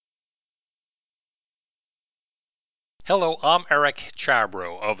Hello, I'm Eric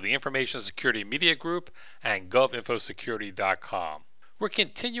Chabro of the Information Security Media Group and govinfosecurity.com. We're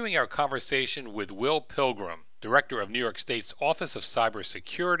continuing our conversation with Will Pilgrim, Director of New York State's Office of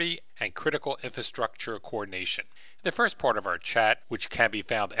Cybersecurity and Critical Infrastructure Coordination. In the first part of our chat, which can be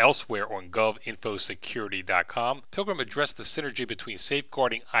found elsewhere on govinfosecurity.com, Pilgrim addressed the synergy between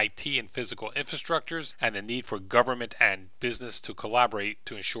safeguarding IT and physical infrastructures and the need for government and business to collaborate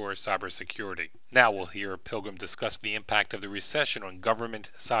to ensure cybersecurity. Now we'll hear Pilgrim discuss the impact of the recession on government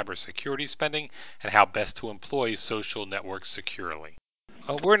cybersecurity spending and how best to employ social networks securely.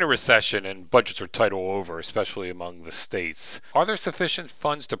 We're in a recession and budgets are tight all over, especially among the states. Are there sufficient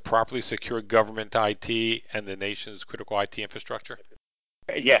funds to properly secure government IT and the nation's critical IT infrastructure?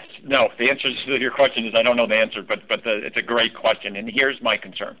 Yes. No. The answer to your question is I don't know the answer, but it's a great question, and here's my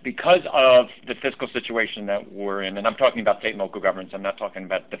concern. Because of the fiscal situation that we're in, and I'm talking about state and local governments, I'm not talking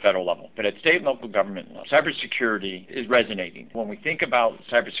about the federal level, but at state and local government level, cybersecurity is resonating. When we think about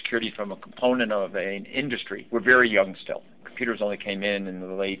cybersecurity from a component of an industry, we're very young still. Computers only came in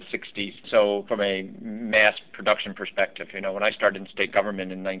the late 60s. So from a mass production perspective, when I started in state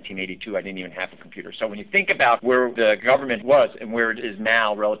government in 1982, I didn't even have a computer. So when you think about where the government was and where it is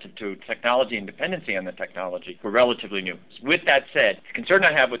now relative to technology and dependency on the technology, we're relatively new. With that said, the concern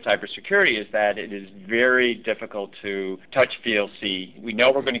I have with cybersecurity is that it is very difficult to touch, feel, see. We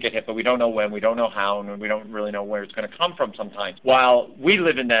know we're going to get hit, but we don't know when, we don't know how, and we don't really know where it's going to come from sometimes. While we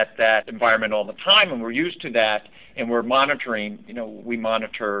live in that environment all the time and we're used to that, and we're monitoring, we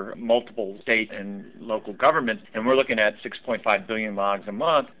monitor multiple state and local governments, and we're looking at 6.5 billion logs a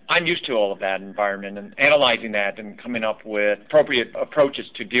month. I'm used to all of that environment and analyzing that and coming up with appropriate approaches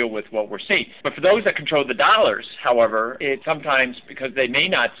to deal with what we're seeing. But for those that control the dollars, however, it's sometimes because they may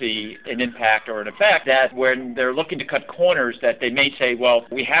not see an impact or an effect, that when they're looking to cut corners, that they may say, well,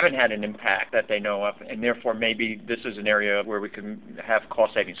 we haven't had an impact that they know of, and therefore maybe this is an area where we can have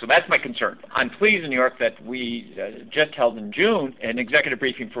cost savings. So that's my concern. I'm pleased in New York that we just held in June an executive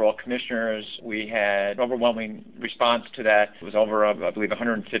briefing for all commissioners. We had overwhelming response to that. It was over, I believe,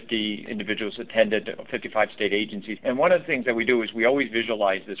 150 individuals attended, 55 state agencies. And one of the things that we do is we always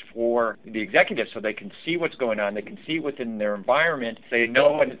visualize this for the executives so they can see what's going on. They can see within their environment. They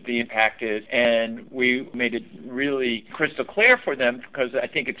know what the impact is. And we made it really crystal clear for them because I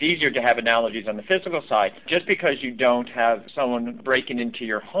think it's easier to have analogies on the physical side. Just because you don't have someone breaking into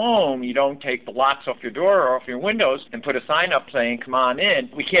your home, you don't take the locks off your door or off your windows and put a sign up saying, come on in.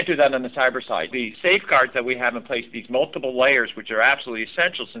 We can't do that on the cyber side. The safeguards that we have in place, these multiple layers, which are absolutely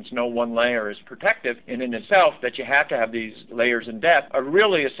essential since no one layer is protective in itself, that you have to have these layers in depth, are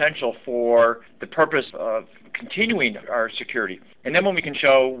really essential for the purpose of continuing our security. And then when we can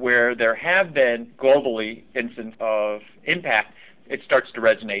show where there have been globally instances of impact, it starts to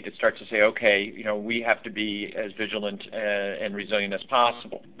resonate. It starts to say, okay, we have to be as vigilant and resilient as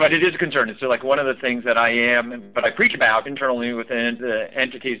possible. But it is a concern. It's like one of the things that I am, but I preach about internally within the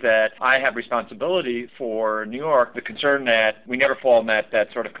entities that I have responsibility for New York, the concern that we never fall in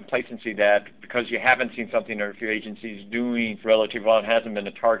that sort of complacency that because you haven't seen something or if your agency is doing relatively well and hasn't been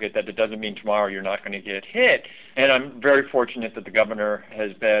a target, that it doesn't mean tomorrow you're not going to get hit. And I'm very fortunate that the governor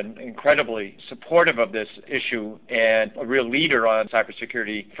has been incredibly supportive of this issue and a real leader on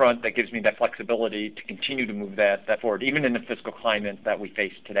cybersecurity front that gives me that flexibility to continue to move that forward, even in the fiscal climate that we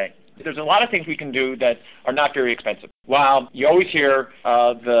face today. There's a lot of things we can do that are not very expensive. While you always hear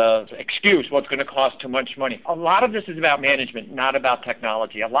the excuse, well, it's going to cost too much money. A lot of this is about management, not about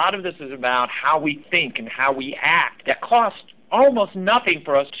technology. A lot of this is about how we think and how we act that costs almost nothing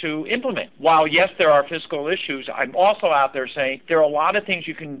for us to implement. While, yes, there are fiscal issues, I'm also out there saying there are a lot of things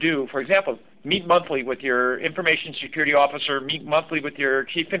you can do. For example, meet monthly with your information security officer, meet monthly with your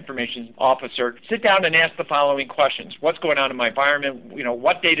chief information officer. Sit down and ask the following questions. What's going on in my environment?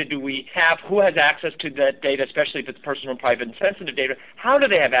 What data do we have? Who has access to that data, especially if it's personal, private, and sensitive data? How do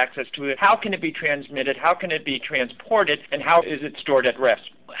they have access to it? How can it be transmitted? How can it be transported? And how is it stored at rest?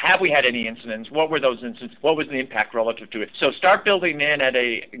 Have we had any incidents? What were those incidents? What was the impact relative to it? So start building in at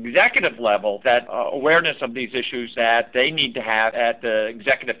a executive level that awareness of these issues that they need to have at the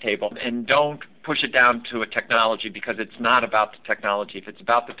executive table, and don't push it down to a technology because it's not about the technology. If it's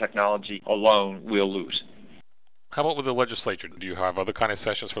about the technology alone, we'll lose. How about with the legislature? Do you have other kind of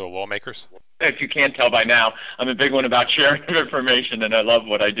sessions for the lawmakers? If you can't tell by now, I'm a big one about sharing information, and I love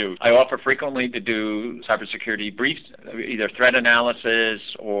what I do. I offer frequently to do cybersecurity briefs, either threat analysis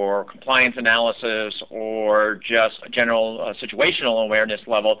or compliance analysis or just a general situational awareness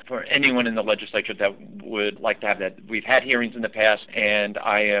level for anyone in the legislature that would like to have that. We've had hearings in the past, and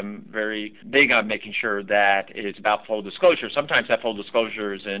I am very big on making sure that it's about full disclosure. Sometimes that full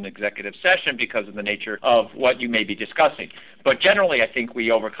disclosure is in executive session because of the nature of what you may be discussing. But generally, I think we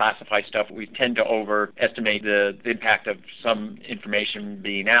overclassify stuff. We tend to overestimate the impact of some information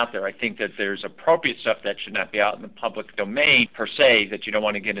being out there. I think that there's appropriate stuff that should not be out in the public domain per se, that you don't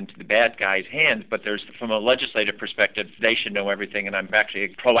want to get into the bad guys' hands, but there's, from a legislative perspective, they should know everything, and I'm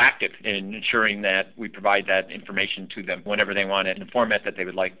actually proactive in ensuring that we provide that information to them whenever they want it in the format that they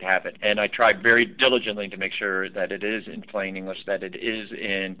would like to have it. And I try very diligently to make sure that it is in plain English, that it is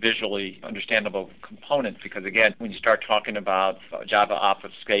in visually understandable components, because again, when you start talking about Java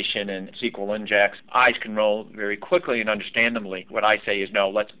obfuscation and SQL injects, eyes can roll very quickly and understandably. What I say is, no,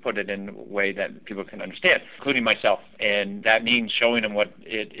 let's put it in a way that people can understand, including myself. And that means showing them what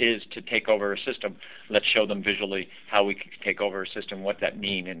it is to take over a system. Let's show them visually how we can take over a system, what that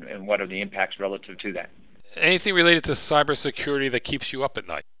means, and what are the impacts relative to that. Anything related to cybersecurity that keeps you up at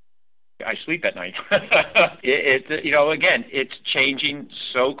night? I sleep at night. Again, it's changing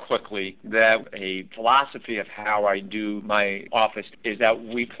so quickly that a philosophy of how I do my office is that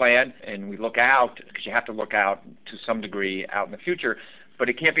we plan and we look out, because you have to look out to some degree out in the future, but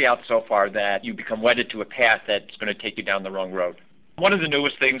it can't be out so far that you become wedded to a path that's going to take you down the wrong road. One of the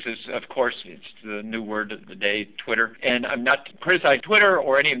newest things is, of course, it's the new word of the day, Twitter. And I'm not criticizing Twitter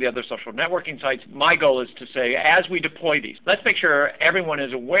or any of the other social networking sites. My goal is to say, as we deploy these, let's make sure everyone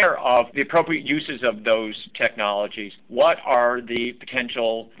is aware of the appropriate uses of those technologies. What are the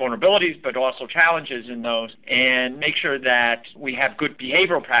potential vulnerabilities, but also challenges in those, and make sure that we have good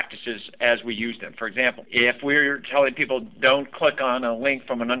behavioral practices as we use them. For example, if we're telling people don't click on a link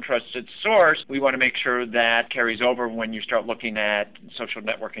from an untrusted source, we want to make sure that carries over when you start looking at social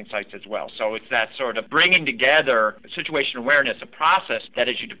networking sites as well. So it's that sort of bringing together situation awareness, a process that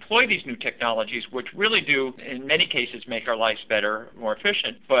as you deploy these new technologies, which really do in many cases make our lives better, more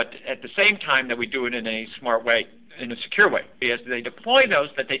efficient, but at the same time that we do it in a smart way, in a secure way. As they deploy those,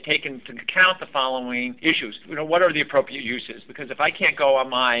 that they take into account the following issues. What are the appropriate uses? Because if I can't go on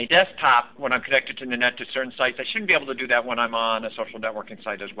my desktop when I'm connected to the net to certain sites, I shouldn't be able to do that when I'm on a social networking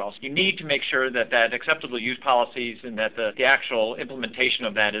site as well. So you need to make sure that acceptable use policies and that the actual implementation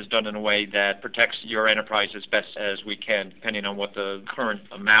of that is done in a way that protects your enterprise as best as we can, depending on what the current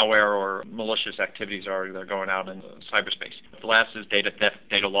malware or malicious activities are that are going out in cyberspace. The last is data theft,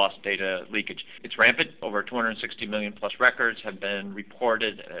 data loss, data leakage. It's rampant. Over 260 million plus records have been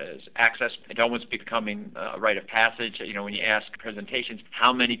reported as accessed. It's almost becoming a rite of passage. When you ask presentations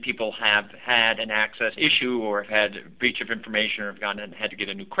how many people have had an access issue or have had breach of information or have gone and had to get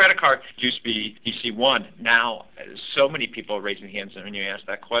a new credit card, it used to be you see one. Now, so many people are raising hands when you ask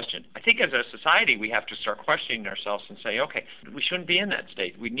that question. I think as a society, we have to start questioning ourselves and say, okay, we shouldn't be in that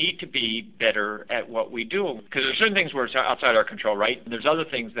state. We need to be better at what we do, because there's certain things where it's outside our control, right? And there's other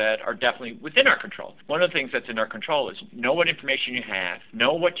things that are definitely within our control. One of the things that's in our control is know what information you have,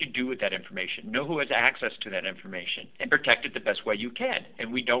 know what you do with that information, know who has access to that information, and protect it the best way you can.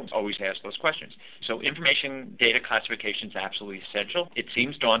 And we don't always ask those questions. So information data classification is absolutely essential. It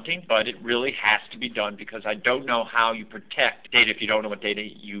seems daunting, but it really has to be done, because I don't know how you protect data if you don't know what data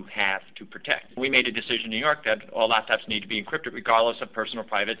you have to protect. We made a decision in New York that all laptops need to be encrypted regardless of personal,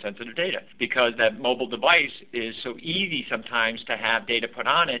 private, sensitive data, because that mobile device is so easy sometimes to have data put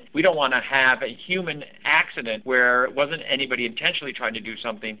on it. We don't want to have a human accident where it wasn't anybody intentionally trying to do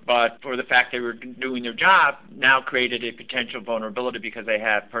something, but for the fact they were doing their job, now created a potential vulnerability because they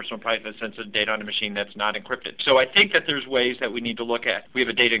have personal, private, sensitive data on a machine that's not encrypted. So I think that there's ways that we need to look at. We have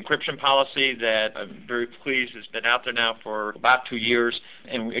a data encryption policy that I'm very pleased has been out there now for about 2 years.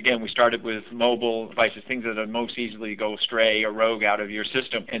 And again, we started with mobile devices, things that are most easily go astray or rogue out of your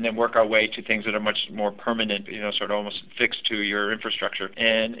system, and then work our way to things that are much more permanent, sort of almost fixed to your infrastructure.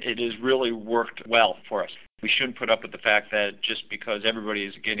 And it has really worked well for us. We shouldn't put up with the fact that just because everybody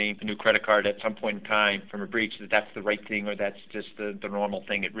is getting a new credit card at some point in time from a breach, that's the right thing or that's just the normal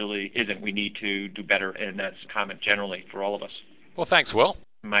thing. It really isn't. We need to do better, and that's a comment generally for all of us. Well, thanks, Will.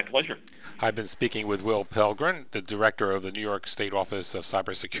 My pleasure. I've been speaking with Will Pelgrin, the director of the New York State Office of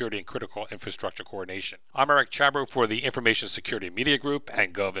Cybersecurity and Critical Infrastructure Coordination. I'm Eric Chabrow for the Information Security Media Group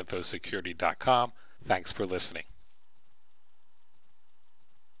and GovInfoSecurity.com. Thanks for listening.